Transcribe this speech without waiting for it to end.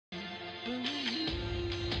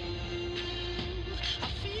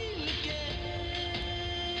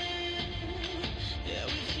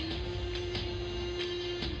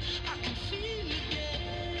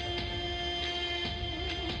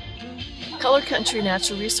Color Country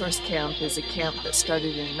Natural Resource Camp is a camp that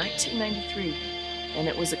started in 1993, and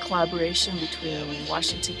it was a collaboration between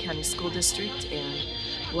Washington County School District and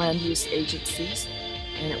land use agencies,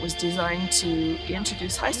 and it was designed to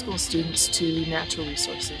introduce high school students to natural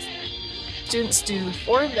resources. Students do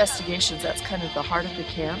 4 investigations, that's kind of the heart of the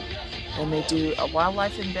camp, and they do a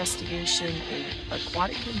wildlife investigation, an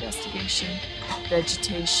aquatic investigation,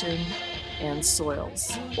 vegetation, and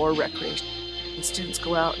soils or recreation. And students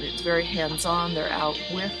go out and it's very hands-on. They're out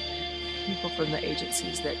with people from the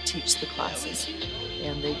agencies that teach the classes,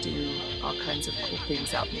 and they do all kinds of cool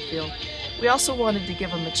things out in the field. We also wanted to give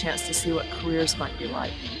them a chance to see what careers might be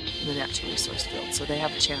like in the natural resource field, so they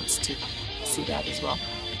have a chance to see that as well.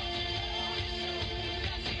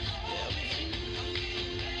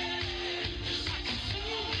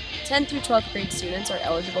 '10th through 12th grade students are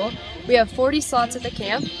eligible. We have 40 slots at the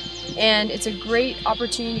camp, and it's a great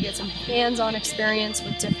opportunity to get some hands-on experience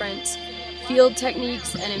with different field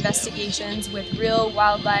techniques and investigations with real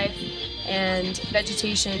wildlife and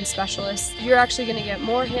vegetation specialists. You're actually going to get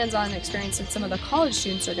more hands-on experience than some of the college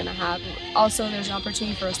students are going to have. Also, there's an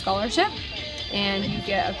opportunity for a scholarship, and you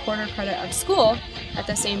get a quarter credit of school at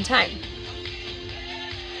the same time.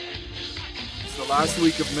 It's the last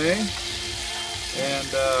week of May, and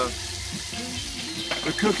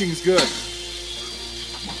the cooking's good.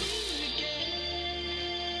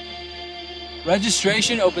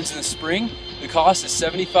 Registration opens in the spring. The cost is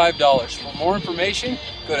 $75. For more information,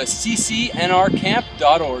 go to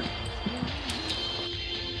ccnrcamp.org.